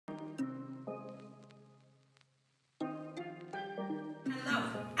Hello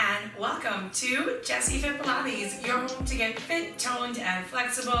and welcome to Jessi FIT Pilates, your home to get fit, toned, and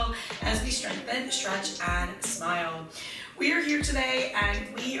flexible as we strengthen, stretch, and smile. We are here today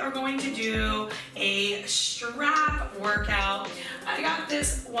and we are going to do a strap workout. I got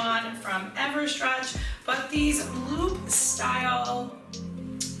this one from Stretch, but these loop style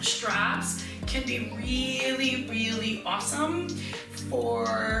straps can be really awesome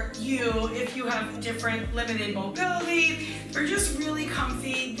for you if you have different limited mobility. They're just really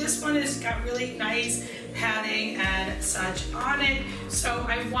comfy. This one has got really nice padding and such on it, so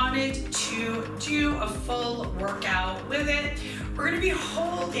I wanted to do a full workout with it. We're going to be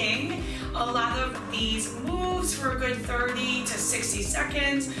holding a lot of these moves for a good 30 to 60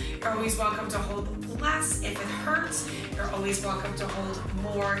 seconds. You're always welcome to hold less if it hurts. You're always welcome to hold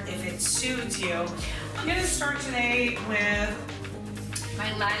more if it suits you. I'm going to start today with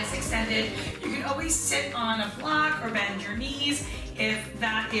my legs extended. You can always sit on a block or bend your knees if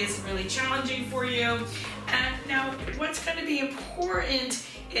that is really challenging for you. And now what's going to be important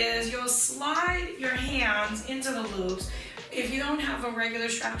is you'll slide your hands into the loops. If you don't have a regular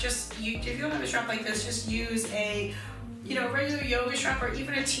strap, if you don't have a strap like this, just use a regular yoga strap or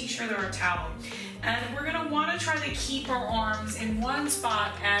even a t-shirt or a towel. And we're going to want to try to keep our arms in one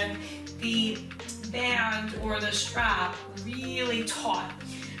spot and the band or the strap really taut,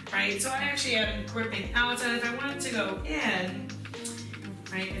 right? So I actually am gripping outside. If I wanted to go in,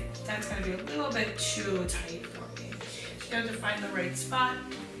 right, that's going to be a little bit too tight for me. So you have to find the right spot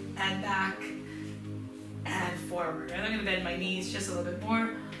and back and forward. And I'm going to bend my knees just a little bit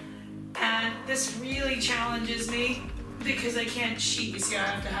more. And this really challenges me because I can't cheat. You see, I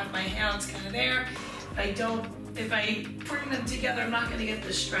have to have my hands kind of there. If I bring them together, I'm not going to get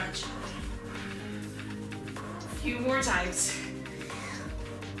the stretch. A few more times.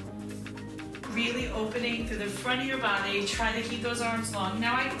 Really opening through the front of your body. Try to keep those arms long.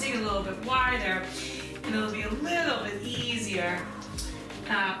 Now I can take a little bit wider and it'll be a little bit easier.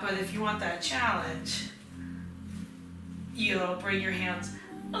 But if you want that challenge, you'll bring your hands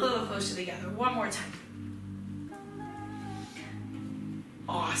a little closer together. One more time.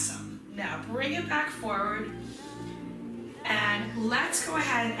 Awesome. Now bring it back forward and let's go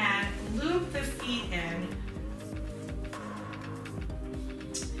ahead and loop the feet in.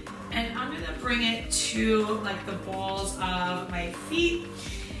 And I'm gonna bring it to like the balls of my feet.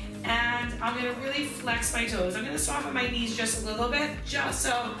 And I'm gonna really flex my toes. I'm gonna soften my knees just a little bit, just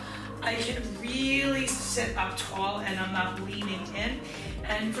so I can really sit up tall and I'm not leaning in.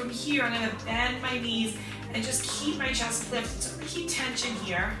 And from here, I'm gonna bend my knees and just keep my chest lifted. So I'm gonna keep tension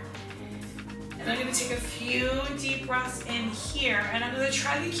here. And I'm gonna take a few deep breaths in here. And I'm gonna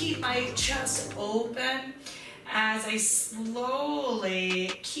try to keep my chest open as I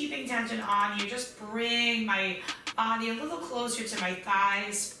slowly, keeping tension on you, just bring my body a little closer to my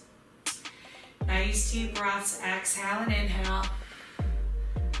thighs. Nice deep breaths, exhale and inhale.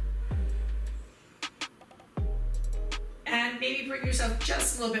 And maybe bring yourself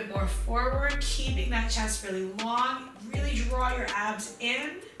just a little bit more forward, keeping that chest really long. Really draw your abs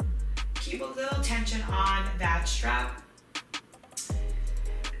in. Keep a little tension on that strap.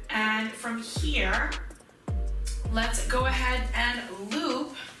 And from here, let's go ahead and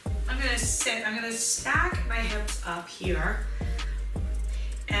loop. I'm gonna sit, I'm gonna stack my hips up here.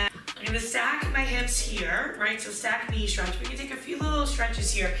 And I'm gonna stack my hips here, right? So stack knee stretch. We can take a few little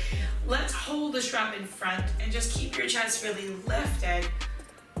stretches here. Let's hold the strap in front and just keep your chest really lifted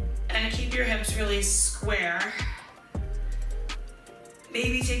and keep your hips really square.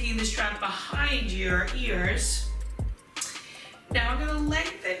 Maybe taking the strap behind your ears. Now I'm gonna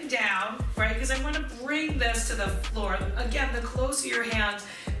lengthen down, right? Because I wanna bring this to the floor. Again, the closer your hands,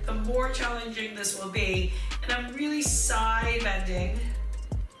 the more challenging this will be. And I'm really side bending,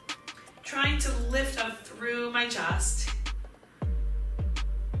 trying to lift up through my chest.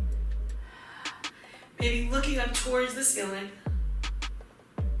 Maybe looking up towards the ceiling.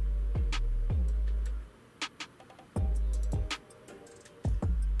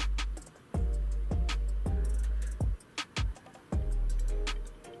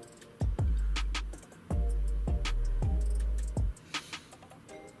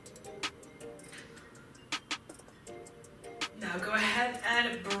 Now go ahead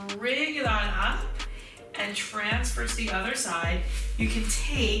and bring it on up and transfer to the other side. You can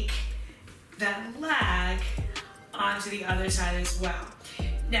take that leg onto the other side as well.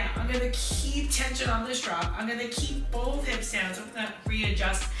 Now I'm gonna keep tension on the strap. I'm gonna keep both hips down, so I'm gonna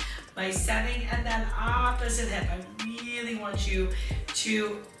readjust my setting, and then opposite hip. I really want you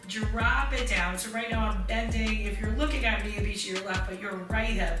to drop it down. So right now I'm bending. If you're looking at me, it'd be to your left, but your right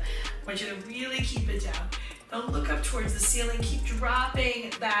hip, I want you to really keep it down. Don't look up towards the ceiling. Keep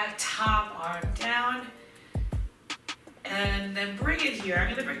dropping that top arm down. And then bring it here. I'm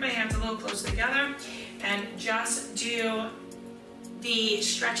gonna bring my hands a little closer together and just do the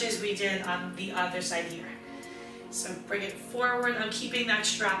stretches we did on the other side here. So bring it forward. I'm keeping that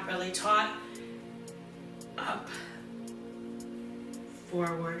strap really taut. Up,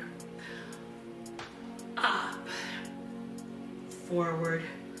 forward, up, forward,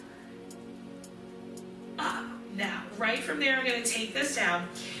 up. Now, right from there, I'm gonna take this down,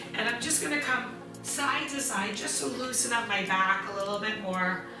 and I'm just gonna come side to side just to loosen up my back a little bit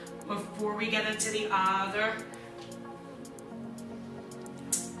more before we get into the other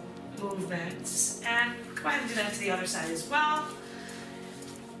movements. And go ahead and do that to the other side as well.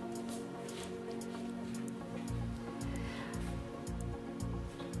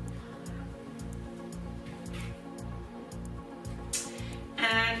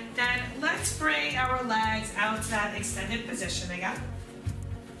 And then let's bring our legs out to that extended position again.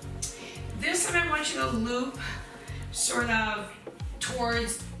 This time I want you to loop sort of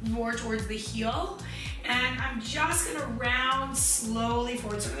more towards the heel. And I'm just gonna round slowly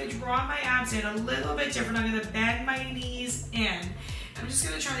forward. So I'm gonna draw my abs in a little bit different. I'm gonna bend my knees in. I'm just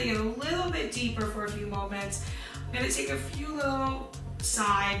gonna try to get a little bit deeper for a few moments. I'm gonna take a few little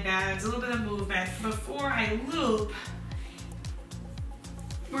side bends, a little bit of movement. Before I loop,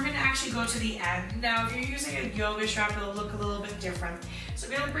 we're gonna actually go to the end. Now, if you're using a yoga strap, it'll look a little bit different. So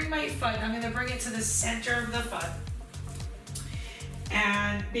I'm gonna bring my foot, I'm gonna bring it to the center of the foot.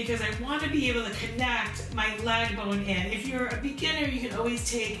 And because I want to be able to connect my leg bone in. If you're a beginner, you can always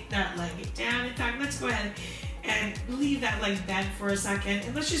take that leg down. In fact, let's go ahead and leave that leg bent for a second.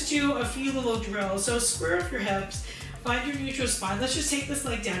 And let's just do a few little drills. So square up your hips, find your neutral spine. Let's just take this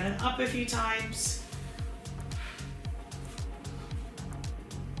leg down and up a few times.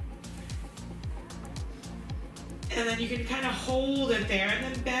 And then you can kind of hold it there and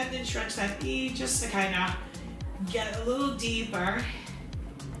then bend and stretch that knee just to kind of get a little deeper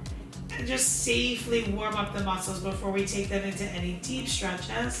and just safely warm up the muscles before we take them into any deep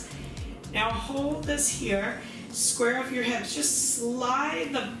stretches. Now hold this here, square up your hips, just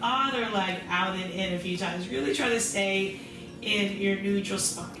slide the other leg out and in a few times. Really try to stay in your neutral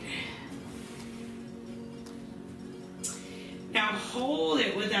spine. Now hold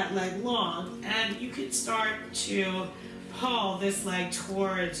it with that leg long, and you can start to pull this leg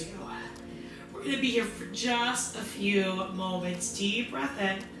towards you. We're gonna be here for just a few moments. Deep breath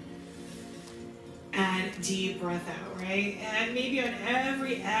in and deep breath out, right? And maybe on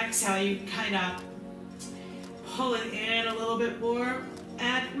every exhale, you can kind of pull it in a little bit more.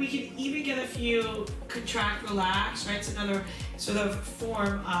 And we can even get a few contract, relax, right? It's another sort of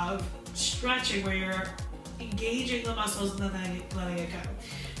form of stretching where you're engaging the muscles and then letting it go.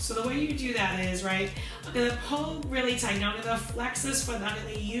 So the way you do that is, right, I'm gonna pull really tight. Now I'm gonna flex this foot. I'm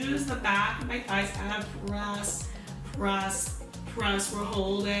gonna use the back of my thighs and press, press, press. We're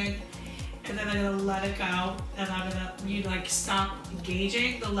holding, and then I'm gonna let it go. And I'm gonna stop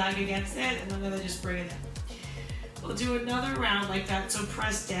engaging the leg against it, and I'm gonna just bring it in. We'll do another round like that. So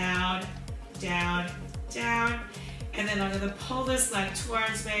press down, down, down, and then I'm gonna pull this leg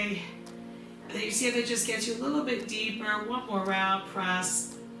towards me. And then you see that it just gets you a little bit deeper. One more round,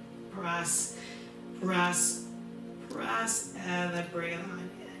 press, press, press, press, and then bring it on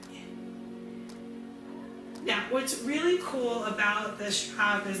in. Now, what's really cool about this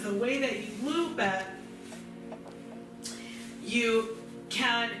strap is the way that you loop it, you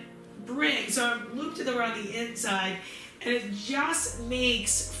can bring, so I'm looped it around the inside, and it just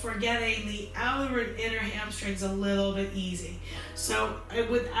makes forgetting the outer and inner hamstrings a little bit easy. So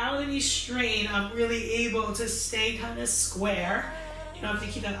without any strain, I'm really able to stay kind of square. You don't have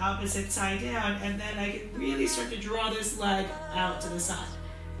to keep that opposite side down, and then I can really start to draw this leg out to the side.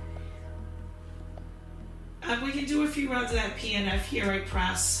 And we can do a few rounds of that PNF here, right?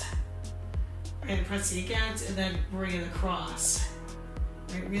 Press, right? Pressing against, and then bring it across.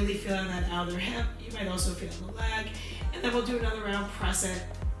 Right? Really feeling that outer hip. You might also feel the leg. And then we'll do another round, press it.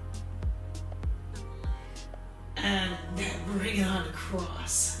 And then bring it on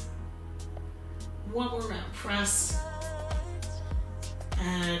across. One more round, press.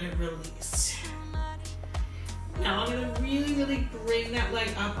 And release. Now I'm gonna really bring that leg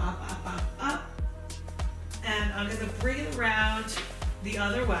up, up, up, up, up. And I'm gonna bring it around the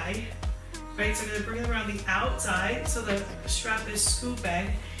other way. Right, so I'm gonna bring it around the outside so the strap is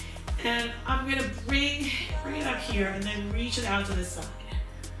scooping. And I'm gonna bring it up here and then reach it out to the side.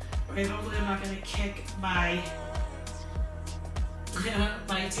 Right, hopefully I'm not gonna kick my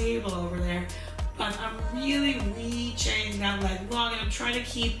my table over there. But I'm really reaching that leg long, and I'm trying to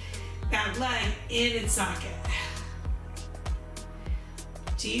keep that leg in its socket.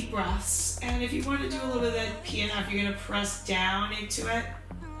 Deep breaths. And if you want to do a little bit of that PNF, you're gonna press down into it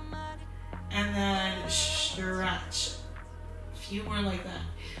and then stretch. A few more like that.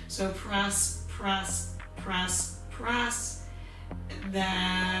 So press, press, press, press, and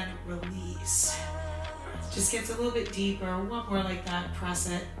then release. Just gets a little bit deeper. One more like that, press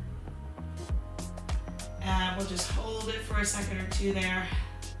it. And we'll just hold it for a second or two there.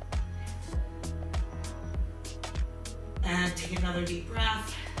 And take another deep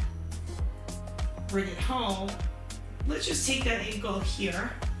breath. Bring it home. Let's just take that ankle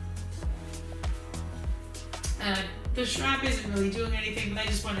here. And the strap isn't really doing anything, but I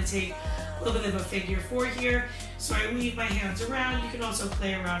just want to take a little bit of a figure 4 here. So I weave my hands around. You can also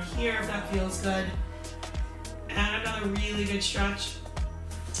play around here if that feels good. And another really good stretch.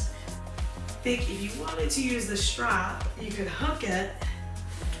 Think if you wanted to use the strap, you could hook it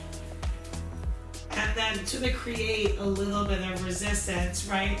and then to create a little bit of resistance,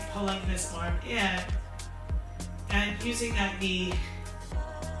 right? Pulling this arm in and using that knee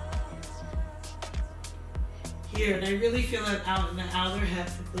here. And I really feel it out in the outer hip,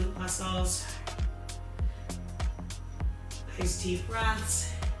 the glute muscles. Nice deep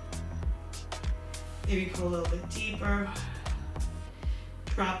breaths. Maybe pull a little bit deeper.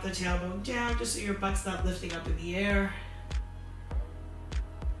 Drop the tailbone down just so your butt's not lifting up in the air.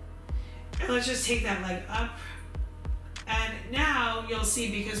 And let's just take that leg up. And now you'll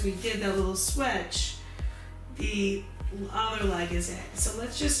see, because we did that little switch, the other leg is in. So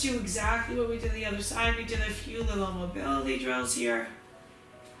let's just do exactly what we did the other side. We did a few little mobility drills here.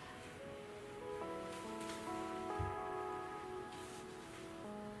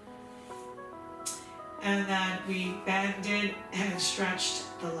 And then we bended and stretched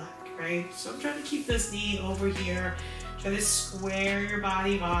the leg, right? So I'm trying to keep this knee over here. Try to square your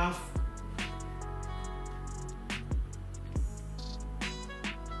body off.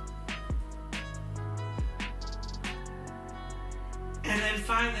 And then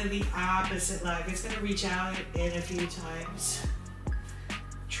finally the opposite leg. It's gonna reach out in a few times.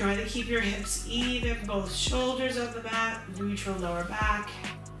 Try to keep your hips even, both shoulders on the mat, neutral lower back.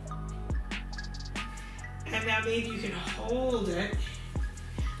 And now maybe you can hold it,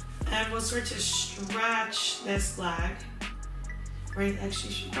 and we'll start to stretch this leg. Right, actually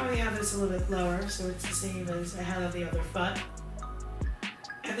you should probably have this a little bit lower so it's the same as I had on the other foot.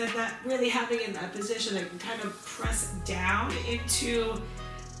 And then that really having in that position, I can kind of press down into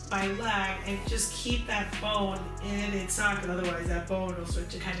my leg and just keep that bone in its socket, otherwise that bone will start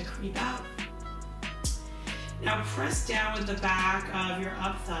to kind of creep out. Now press down with the back of your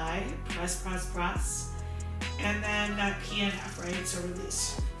up thigh, press, press, press. And then that PNF, right? So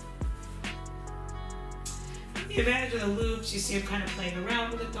release. The advantage of the loops, you see I'm kind of playing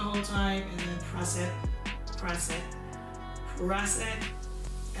around with it the whole time, and then press it, press it, press it,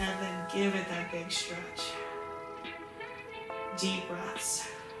 and then give it that big stretch. Deep breaths.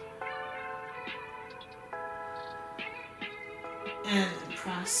 And then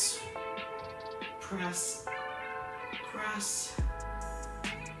press, press, press,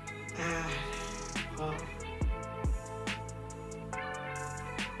 and pull.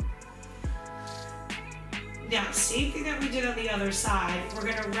 Now, same thing that we did on the other side. We're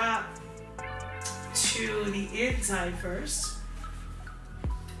gonna wrap to the inside first.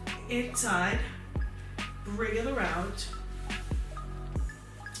 Inside, bring it around.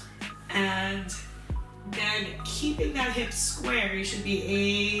 And then keeping that hip square, you should be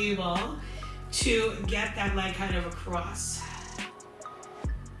able to get that leg kind of across.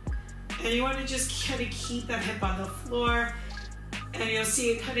 And you wanna just kind of keep that hip on the floor. And you'll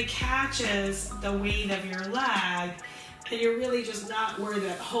see it kind of catches the weight of your leg, and you're really just not worried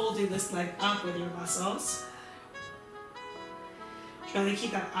about holding this leg up with your muscles. Try to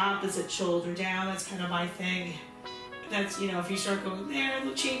keep that opposite shoulder down. That's kind of my thing. That's, you know, if you start going there,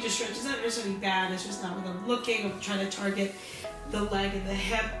 it'll change the stretch. It's not necessarily bad. It's just not what I'm looking. I'm trying to target the leg and the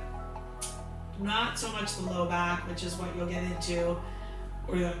hip, not so much the low back, which is what you'll get into,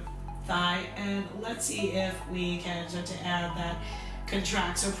 or the thigh. And let's see if we can start to add that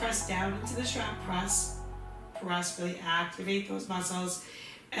contract. So press down into the strap, press, press, really activate those muscles,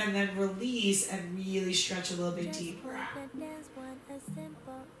 and then release and really stretch a little bit deeper.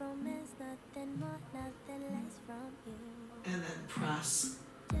 And then press,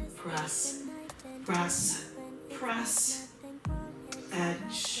 press, press, press,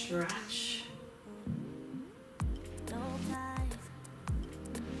 and stretch.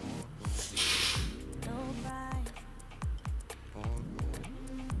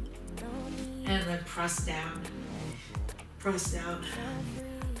 press down, press down,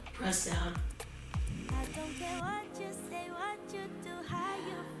 press down. I don't care what you say, what you do, how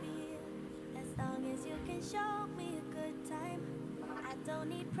you feel. As long as you can show me a good time. I don't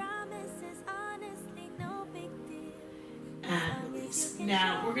need promises, honestly, no big deal. And release.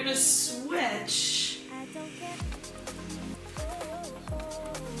 Now we're gonna switch I don't care.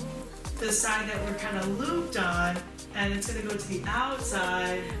 the side that we're kind of looped on, and it's gonna go to the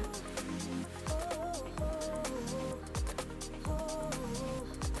outside.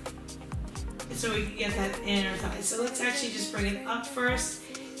 So we can get that inner thigh. So let's actually just bring it up first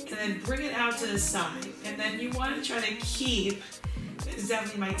and then bring it out to the side. And then you want to try to keep, it's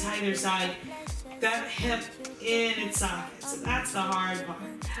definitely my tighter side, that hip in its socket. So that's the hard part.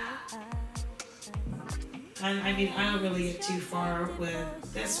 And I mean, I don't really get too far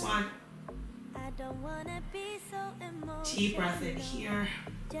with this one. Deep breath in here.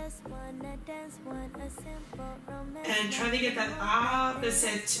 And try to get that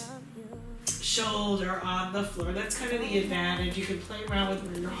opposite shoulder on the floor. That's kind of the advantage. You can play around with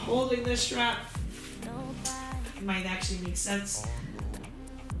where you're holding the strap. It might actually make sense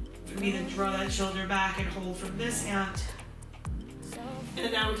for me to draw that shoulder back and hold from this hand.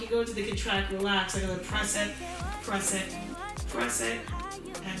 And now we can go to the contract, relax. I'm going to press it, press it, press it,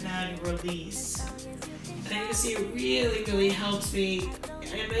 and then release. And you can see it really, really helps me.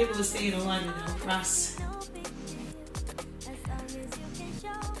 I'm able to stay in alignment now. Press.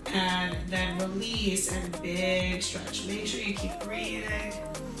 And then release and big stretch. Make sure you keep breathing.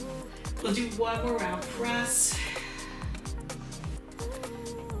 We'll do one more round. Press.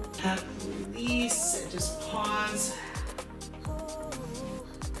 And release. And just pause.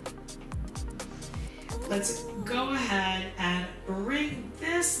 Let's go ahead and bring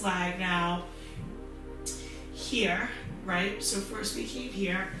this leg now here, right? So first we came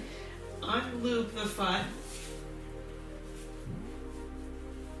here, unloop the foot.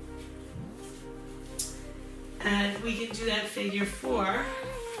 And we can do that figure 4.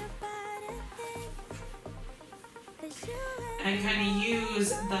 And kind of use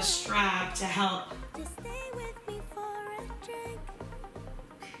the strap to help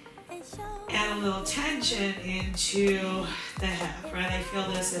add a little tension into the hip, right? I feel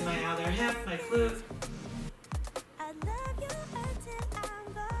this in my other hip, my glute.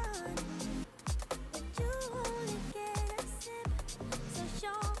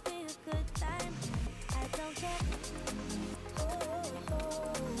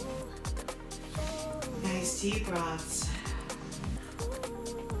 Nice deep breaths.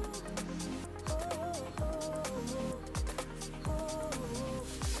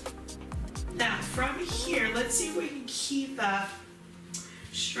 Now from here, let's see if we can keep that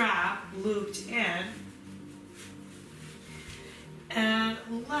strap looped in. And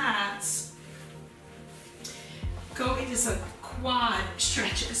let's go into some quad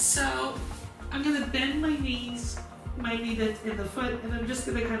stretches. So I'm gonna bend my knees, my knee that's in the foot, and I'm just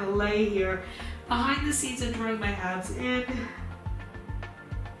gonna kind of lay here behind the scenes and drawing my abs in.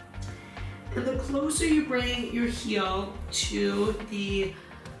 And the closer you bring your heel to the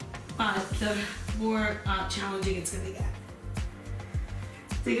butt, the more challenging it's gonna get.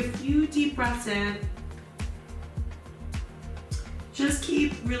 Take a few deep breaths in. Just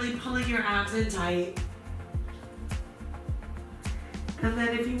keep really pulling your abs in tight. And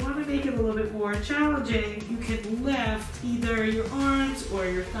then if you want to make it a little bit more challenging, you can lift either your arms or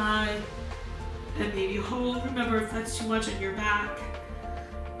your thigh and maybe hold. Remember, if that's too much on your back,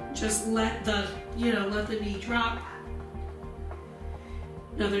 just let the knee drop.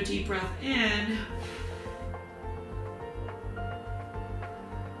 Another deep breath in.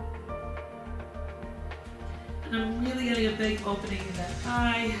 And I'm really getting a big opening in that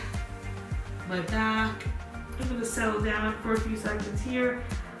thigh, my back. I'm going to settle down for a few seconds here.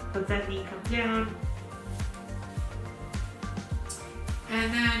 Let that knee come down.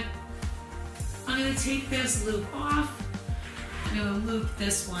 And then I'm going to take this loop off. I'm going to loop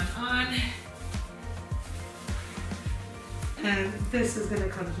this one on. And this is going to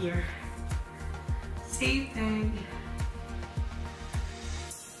come here. Same thing.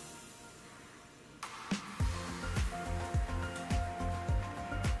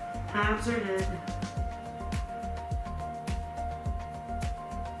 Abs are in.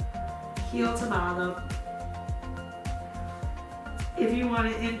 Heel to bottom. If you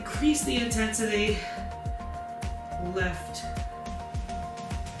want to increase the intensity, lift.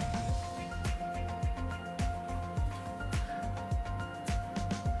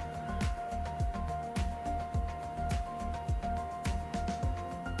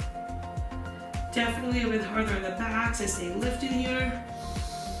 Definitely a bit harder on the back, so stay lifted here.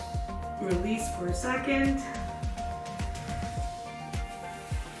 release for a second.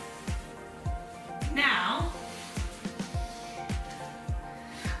 Now,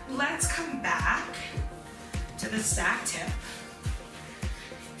 let's come back to the stacked hip.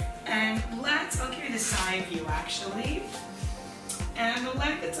 And I'll give you the side view actually. And the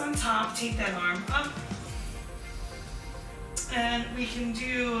leg that's on top, take that arm up. And we can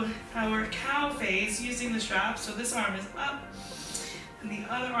do our cow face using the strap. So this arm is up, and the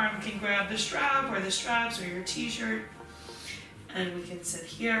other arm can grab the strap or the straps or your t-shirt. And we can sit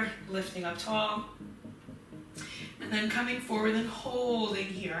here, lifting up tall. And then coming forward and holding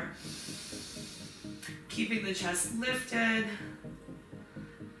here. Keeping the chest lifted.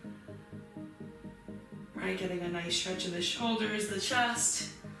 Right, getting a nice stretch of the shoulders, the chest.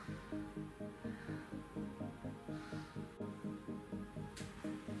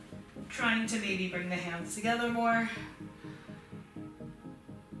 Trying to maybe bring the hands together more.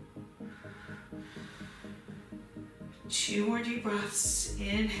 Two more deep breaths.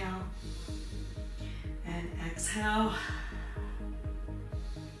 Inhale and exhale.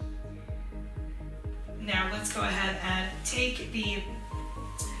 Now let's go ahead and take the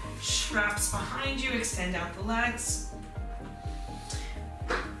straps behind you, extend out the legs.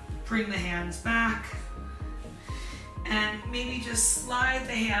 Bring the hands back. And maybe just slide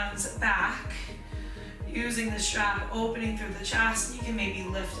the hands back using the strap opening through the chest. You can maybe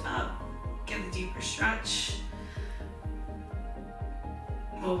lift up, get a deeper stretch.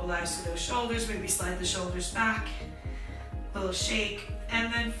 Mobilize through those shoulders, maybe slide the shoulders back, a little shake.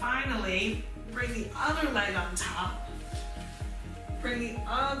 And then finally, bring the other leg on top. Bring the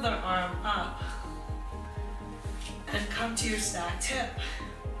other arm up and come to your stacked hip.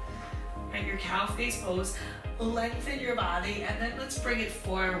 Right, your cow face pose. Lengthen your body and then let's bring it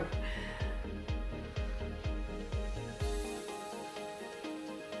forward.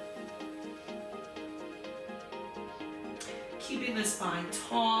 Keeping the spine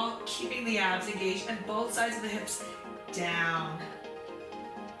tall, keeping the abs engaged and both sides of the hips down.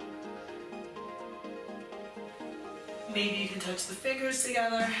 Maybe you can touch the fingers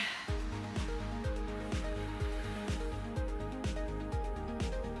together.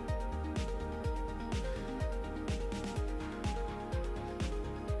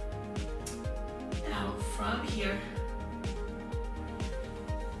 Now from here,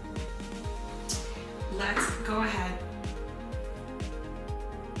 let's go ahead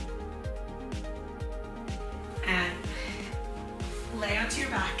and lay onto your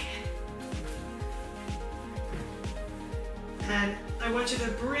back. And I want you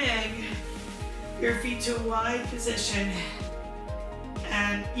to bring your feet to a wide position.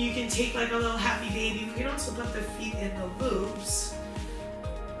 And you can take like a little happy baby. We can also put the feet in the loops.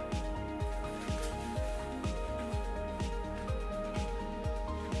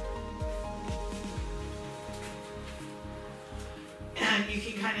 And you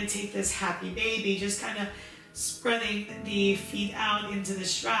can kind of take this happy baby, just kind of spreading the feet out into the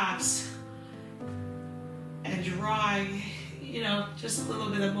straps and drawing, you know, just a little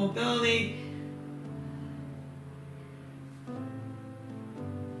bit of mobility.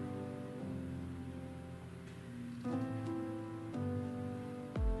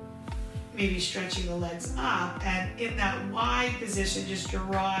 Maybe stretching the legs up and in that wide position, just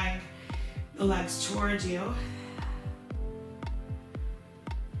drawing the legs towards you.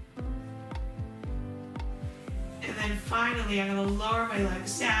 And then finally, I'm gonna lower my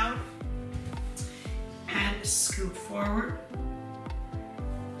legs down and scoop forward.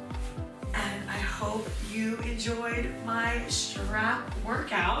 And I hope you enjoyed my strap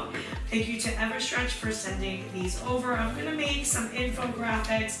workout. Thank you to EverStretch for sending these over. I'm gonna make some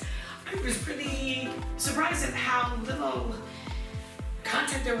infographics. I was pretty surprised at how little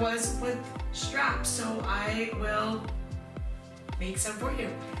content there was with straps, so I will make some for you.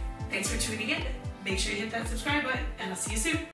 Thanks for tuning in. Make sure you hit that subscribe button, and I'll see you soon.